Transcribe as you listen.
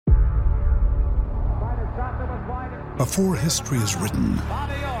Before history is written,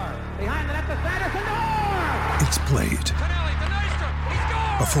 it's played.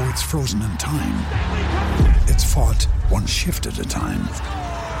 Before it's frozen in time, it's fought one shift at a time.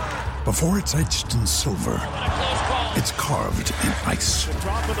 Before it's etched in silver, it's carved in ice.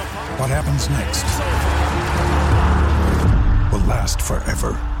 What happens next will last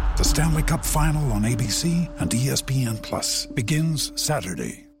forever. The Stanley Cup Final on ABC and ESPN Plus begins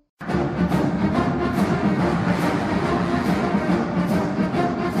Saturday.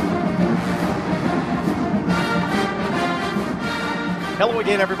 Hello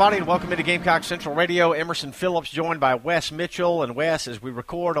again, everybody, and welcome into Gamecock Central Radio. Emerson Phillips joined by Wes Mitchell. And Wes, as we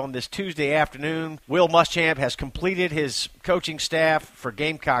record on this Tuesday afternoon, Will Muschamp has completed his coaching staff for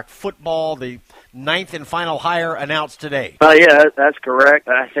Gamecock football. The 9th and final hire announced today. Yeah, that's correct.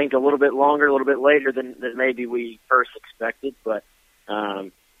 I think a little bit longer, a little bit later than maybe we first expected, but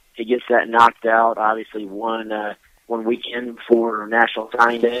he gets that knocked out. Obviously, one weekend before National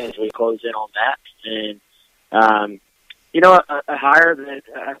Signing Day as we close in on that, and a hire that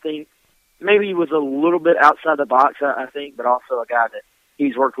I think maybe was a little bit outside the box, I think, but also a guy that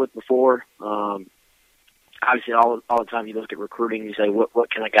he's worked with before. Obviously, all the time you look at recruiting, you say,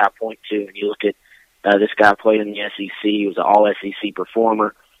 what can a guy point to? And you look at this guy played in the SEC. He was an all-SEC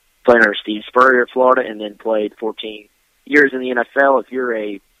performer, played under Steve Spurrier at Florida, and then played 14 years in the NFL. If you're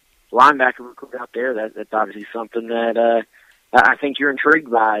a linebacker recruit out there, that's obviously something that I think you're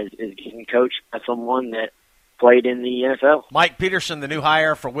intrigued by, is getting coached by someone that played in the NFL. Mike Peterson, the new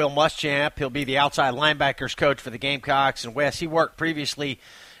hire for Will Muschamp. He'll be the outside linebackers coach for the Gamecocks. And Wes, he worked previously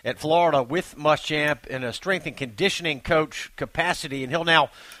at Florida with Muschamp in a strength and conditioning coach capacity, and he'll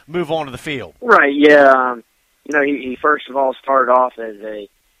now move on to the field. Right, yeah. He first of all started off as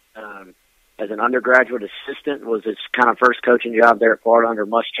an undergraduate assistant, was his kind of first coaching job there at Florida under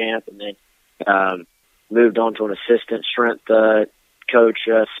Muschamp, and then moved on to an assistant strength coach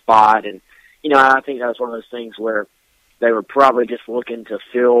spot. And I think that was one of those things where they were probably just looking to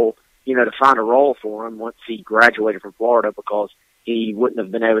fill, to find a role for him once he graduated from Florida, because he wouldn't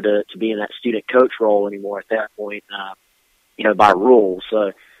have been able to be in that student coach role anymore at that point, by rule.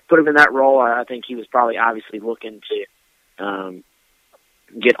 So put him in that role. I think he was probably obviously looking to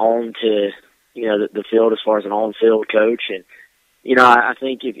get on to, the field as far as an on-field coach. And, I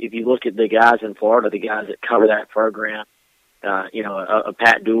think if you look at the guys in Florida, the guys that cover that program, a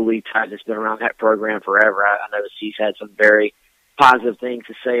Pat Dooley type that's been around that program forever. I noticed he's had some very positive things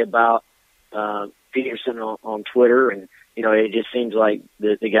to say about Peterson on Twitter, and it just seems like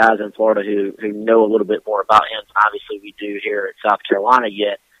the guys in Florida who know a little bit more about him than obviously we do here at South Carolina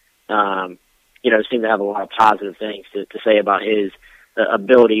yet, seem to have a lot of positive things to say about his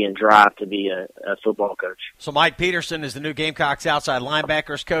ability and drive to be a football coach. So Mike Peterson is the new Gamecocks outside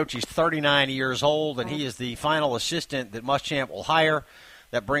linebackers coach. He's 39 years old, and he is the final assistant that Muschamp will hire.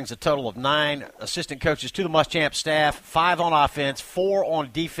 That brings a total of 9 assistant coaches to the Muschamp staff, 5 on offense, 4 on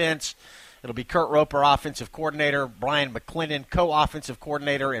defense. It'll be Kurt Roper, offensive coordinator, Brian McClendon, co-offensive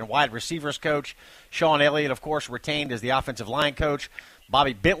coordinator and wide receivers coach. Sean Elliott, of course, retained as the offensive line coach.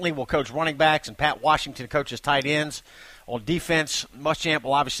 Bobby Bentley will coach running backs, and Pat Washington coaches tight ends. On defense, Muschamp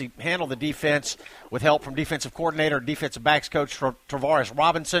will obviously handle the defense with help from defensive coordinator and defensive backs coach Travaris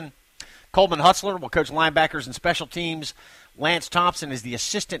Robinson. Coleman Hutzler will coach linebackers and special teams. Lance Thompson is the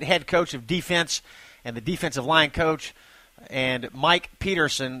assistant head coach of defense and the defensive line coach. And Mike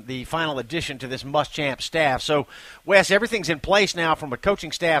Peterson, the final addition to this Muschamp staff. So, Wes, everything's in place now from a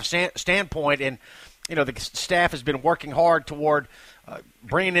coaching staff standpoint, and the staff has been working hard toward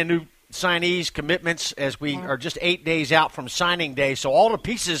bringing in new signees, commitments, as we are just 8 days out from signing day. So all the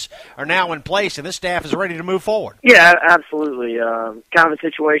pieces are now in place, and this staff is ready to move forward. Yeah, absolutely. Kind of a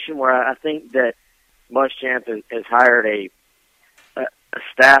situation where I think that Muschamp has hired a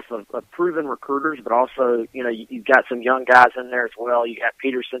staff of proven recruiters, but also, you've got some young guys in there as well. You got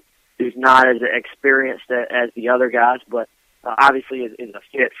Peterson, who's not as experienced as the other guys, but obviously is a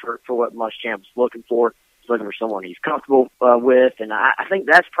fit for what Muschamp's looking for. He's looking for someone he's comfortable with, and I think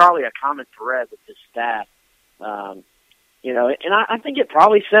that's probably a common thread with this staff. And I think it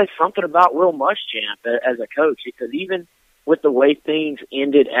probably says something about Will Muschamp as a coach, because even with the way things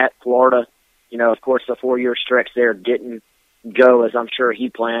ended at Florida, of course, the 4-year stretch there didn't go as I'm sure he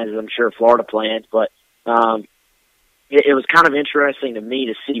planned, as I'm sure Florida planned, but it was kind of interesting to me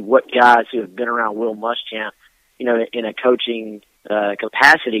to see what guys who have been around Will Muschamp, in a coaching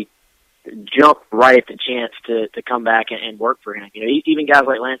capacity, jump right at the chance to come back and work for him. Even guys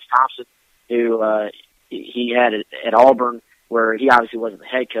like Lance Thompson, who he had at Auburn, where he obviously wasn't the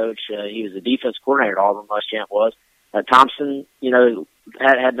head coach. He was the defense coordinator at Auburn, Muschamp was. Thompson,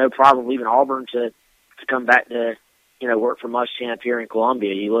 had no problem leaving Auburn to come back to work for Muschamp here in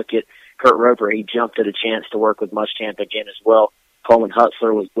Columbia. You look at Kurt Roper; he jumped at a chance to work with Muschamp again as well. Coleman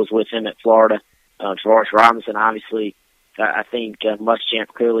Hutzler was with him at Florida. Travaris Robinson, obviously, I think Muschamp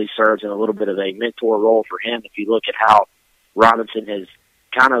clearly serves in a little bit of a mentor role for him. If you look at how Robinson has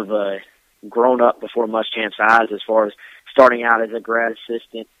kind of grown up before Muschamp's eyes as far as starting out as a grad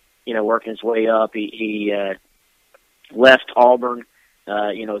assistant, working his way up. He left Auburn,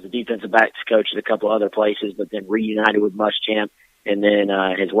 as a defensive backs coach at a couple other places, but then reunited with Muschamp and then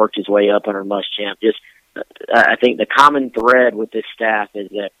has worked his way up under Muschamp. I think the common thread with this staff is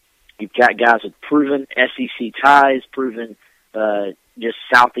that you've got guys with proven SEC ties, proven just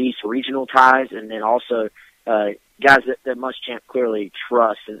Southeast regional ties, and then also guys that Muschamp clearly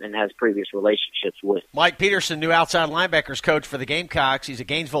trusts and has previous relationships with. Mike Peterson, new outside linebackers coach for the Gamecocks. He's a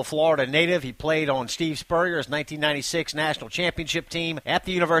Gainesville, Florida native. He played on Steve Spurrier's 1996 national championship team at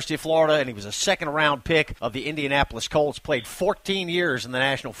the University of Florida, and he was a second-round pick of the Indianapolis Colts. Played 14 years in the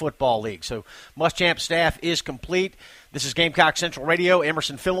National Football League. So Muschamp's staff is complete. This is Gamecock Central Radio.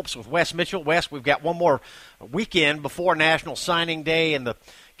 Emerson Phillips with Wes Mitchell. Wes, we've got one more weekend before National Signing Day, and the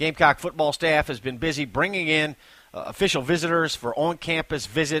Gamecock football staff has been busy bringing in official visitors for on-campus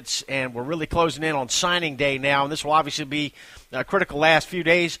visits, and we're really closing in on signing day now, and this will obviously be a critical last few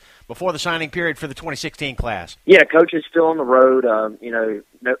days before the signing period for the 2016 class. Yeah, Coach is still on the road.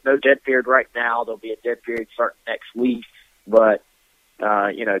 No dead period right now. There'll be a dead period starting next week, but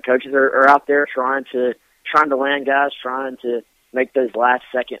coaches are out there trying to land guys, trying to make those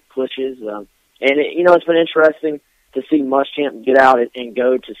last-second pushes, and it's been interesting to see Muschamp get out and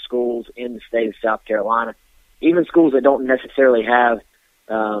go to schools in the state of South Carolina. Even schools that don't necessarily have,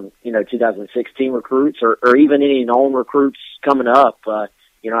 2016 recruits or even any known recruits coming up.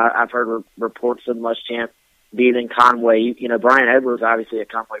 I've heard reports of Muschamp being in Conway. Brian Edwards, obviously a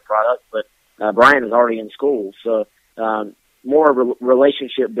Conway product, but Brian is already in school. So more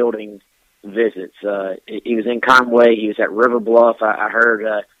relationship building visits. He was in Conway. He was at River Bluff. I heard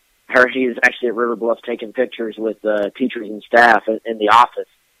he was actually at River Bluff taking pictures with teachers and staff in the office.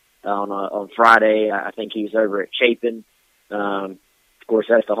 On Friday, I think he was over at Chapin. Of course,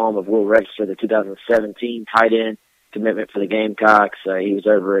 that's the home of Will Register, the 2017 tight end commitment for the Gamecocks. He was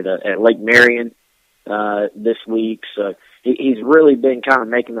over at Lake Marion this week. So he's really been kind of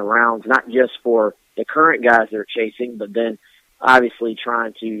making the rounds, not just for the current guys they're chasing, but then obviously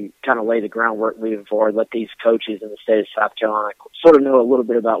trying to kind of lay the groundwork moving forward, let these coaches in the state of South Carolina sort of know a little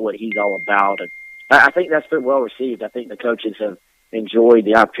bit about what he's all about. And I think that's been well received. I think the coaches have enjoyed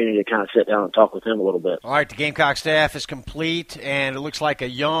the opportunity to kind of sit down and talk with him a little bit. All right, the Gamecock staff is complete, and it looks like a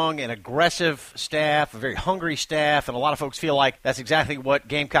young and aggressive staff, a very hungry staff, and a lot of folks feel like that's exactly what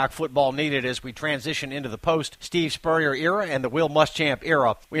Gamecock football needed as we transition into the post-Steve Spurrier era and the Will Muschamp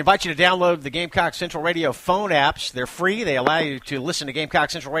era. We invite you to download the Gamecock Central Radio phone apps. They're free. They allow you to listen to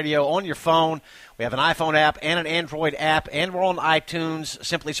Gamecock Central Radio on your phone. We have an iPhone app and an Android app, and we're on iTunes.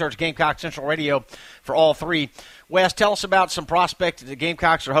 Simply search Gamecock Central Radio for all three. Wes, tell us about some prospects that the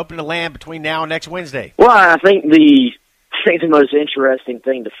Gamecocks are hoping to land between now and next Wednesday. Well, I think the most interesting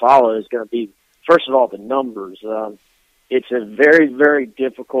thing to follow is going to be, first of all, the numbers. It's a very, very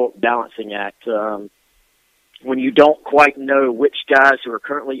difficult balancing act when you don't quite know which guys who are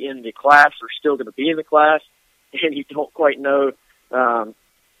currently in the class are still going to be in the class, and you don't quite know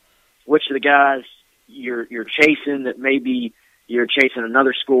which of the guys you're chasing that maybe you're chasing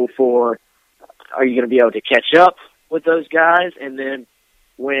another school for. Are you going to be able to catch up with those guys? And then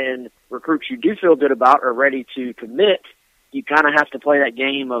when recruits you do feel good about are ready to commit, you kind of have to play that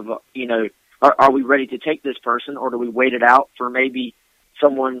game of, are we ready to take this person, or do we wait it out for maybe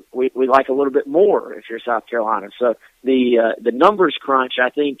someone we like a little bit more if you're South Carolina? So the numbers crunch, I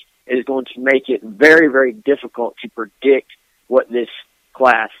think, is going to make it very, very difficult to predict what this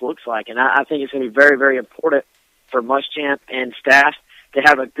class looks like. And I think it's going to be very, very important for Muschamp and staff to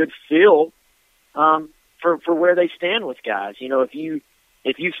have a good feel for where they stand with guys. If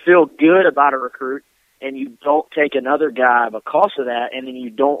you feel good about a recruit and you don't take another guy because of that, and then you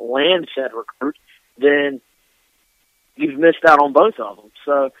don't land said recruit, then you've missed out on both of them.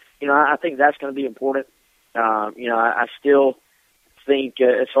 So, I think that's going to be important. I still think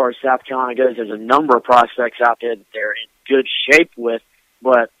as far as South Carolina goes, there's a number of prospects out there that they're in good shape with,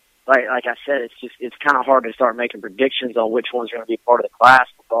 but like I said, it's kind of hard to start making predictions on which ones are going to be part of the class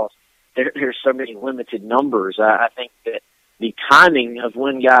because there's so many limited numbers. I think that the timing of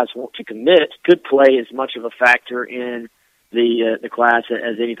when guys want to commit could play as much of a factor in the class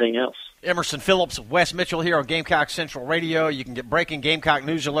as anything else. Emerson Phillips, Wes Mitchell here on Gamecock Central Radio. You can get breaking Gamecock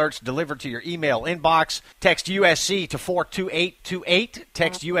news alerts delivered to your email inbox. Text USC to 42828.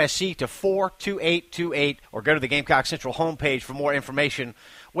 Text USC to 42828, or go to the Gamecock Central homepage for more information.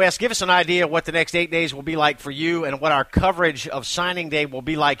 Wes, give us an idea of what the next 8 days will be like for you and what our coverage of signing day will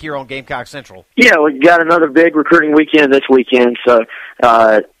be like here on Gamecock Central. Yeah, we've got another big recruiting weekend this weekend. So,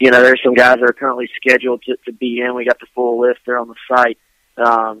 there's some guys that are currently scheduled to be in. We got the full list there on the site.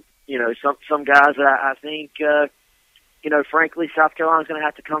 Some guys that I think, frankly, South Carolina's going to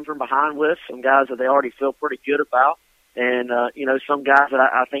have to come from behind with. Some guys that they already feel pretty good about. And, some guys that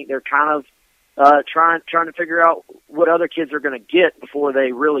I think they're kind of trying to figure out what other kids are going to get before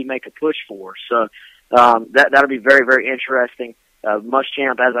they really make a push for. So that'll be very, very interesting.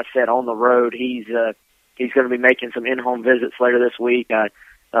 Muschamp, as I said, on the road, he's going to be making some in-home visits later this week. I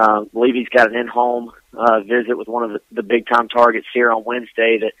believe he's got an in-home visit with one of the big-time targets here on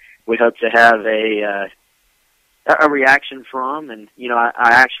Wednesday that we hope to have a reaction from. And, I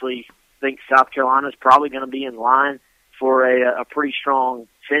actually think South Carolina is probably going to be in line for a pretty strong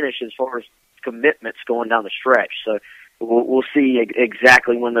finish as far as commitments going down the stretch. So we'll see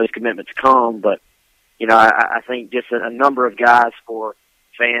exactly when those commitments come. But, I think just a number of guys for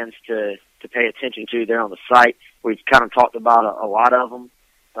fans to pay attention to there on the site. We've kind of talked about a lot of them,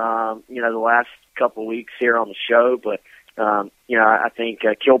 the last couple of weeks here on the show. But, I think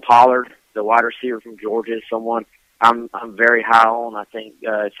Kill Pollard, the wide receiver from Georgia, is someone I'm very high on. I think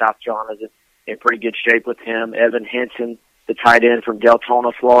South Carolina's in pretty good shape with him. Evan Henson, the tight end from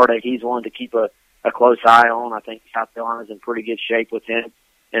Deltona, Florida, he's one to keep a close eye on. I think South Carolina's in pretty good shape with him.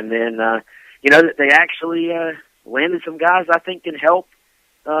 And then, they actually landed some guys I think can help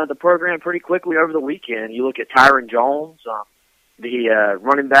the program pretty quickly over the weekend. You look at Tyron Jones, the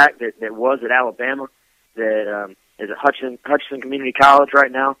running back that was at Alabama, that is at Hutchinson Community College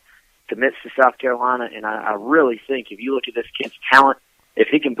right now, commits to South Carolina. And I really think if you look at this kid's talent, if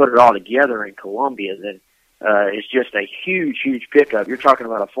he can put it all together in Columbia, then it's just a huge, huge pickup. You're talking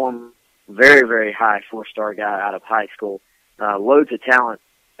about a former very, very high four-star guy out of high school. Loads of talent.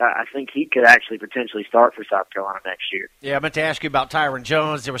 I think he could actually potentially start for South Carolina next year. Yeah, I meant to ask you about Tyron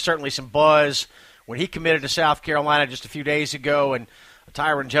Jones. There was certainly some buzz when he committed to South Carolina just a few days ago, and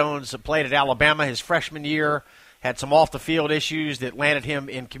Tyron Jones played at Alabama his freshman year, had some off-the-field issues that landed him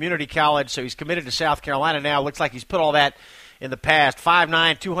in community college, so he's committed to South Carolina now. Looks like he's put all that in the past.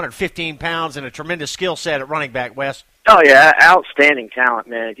 5'9", 215 pounds, and a tremendous skill set at running back, Wes. Oh, yeah, outstanding talent,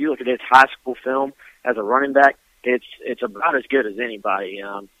 man. If you look at his high school film as a running back, it's about as good as anybody.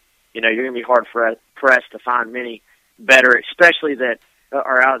 You're going to be hard pressed to find many better, especially that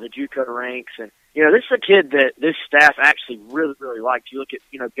are out of the JUCO ranks. And, this is a kid that this staff actually really, really liked. You look at,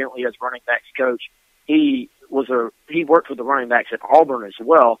 Bentley as running backs coach. He worked with the running backs at Auburn as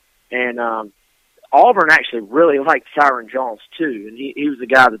well. And Auburn actually really liked Tyron Jones, too. And he was the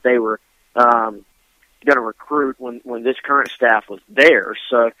guy that they were going to recruit when this current staff was there.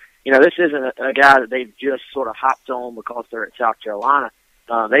 So, this isn't a guy that they've just sort of hopped on because they're at South Carolina.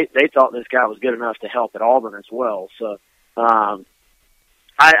 They thought this guy was good enough to help at Auburn as well. So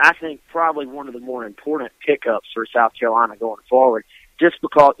I think probably one of the more important pickups for South Carolina going forward, just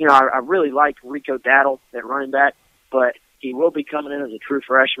because, I really like Rico Dattle at running back, but he will be coming in as a true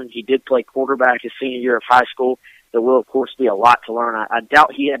freshman. He did play quarterback his senior year of high school. There will, of course, be a lot to learn. I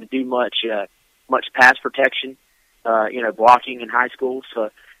doubt he had to do much pass protection, blocking in high school.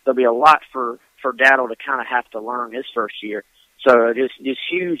 So there'll be a lot for Dattle to kind of have to learn his first year. So just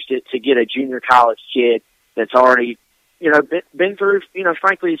huge to get a junior college kid that's already, been through,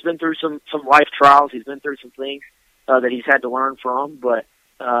 frankly, he's been through some life trials. He's been through some things that he's had to learn from. But,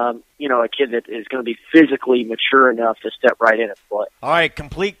 a kid that is going to be physically mature enough to step right in and play. All right,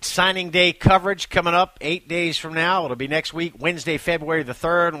 complete signing day coverage coming up 8 days from now. It'll be next week, Wednesday, February the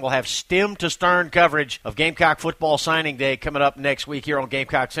 3rd, and we'll have stem to stern coverage of Gamecock football signing day coming up next week here on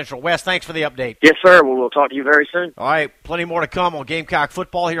Gamecock Central. Wes, thanks for the update. Yes, sir. We'll talk to you very soon. All right, plenty more to come on Gamecock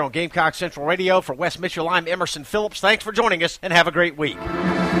football here on Gamecock Central Radio. For Wes Mitchell, I'm Emerson Phillips. Thanks for joining us, and have a great week.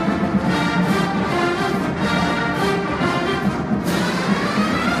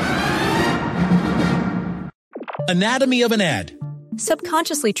 Anatomy of an ad.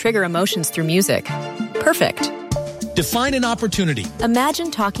 Subconsciously trigger emotions through music. Perfect. Define an opportunity.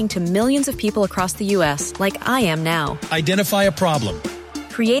 Imagine talking to millions of people across the U.S. like I am now. Identify a problem.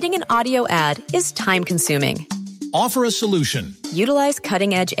 Creating an audio ad is time-consuming. Offer a solution. Utilize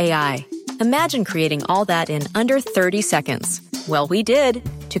cutting-edge AI. Imagine creating all that in under 30 seconds. Well, we did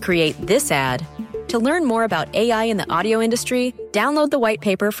to create this ad. To learn more about AI in the audio industry, download the white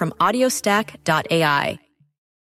paper from audiostack.ai.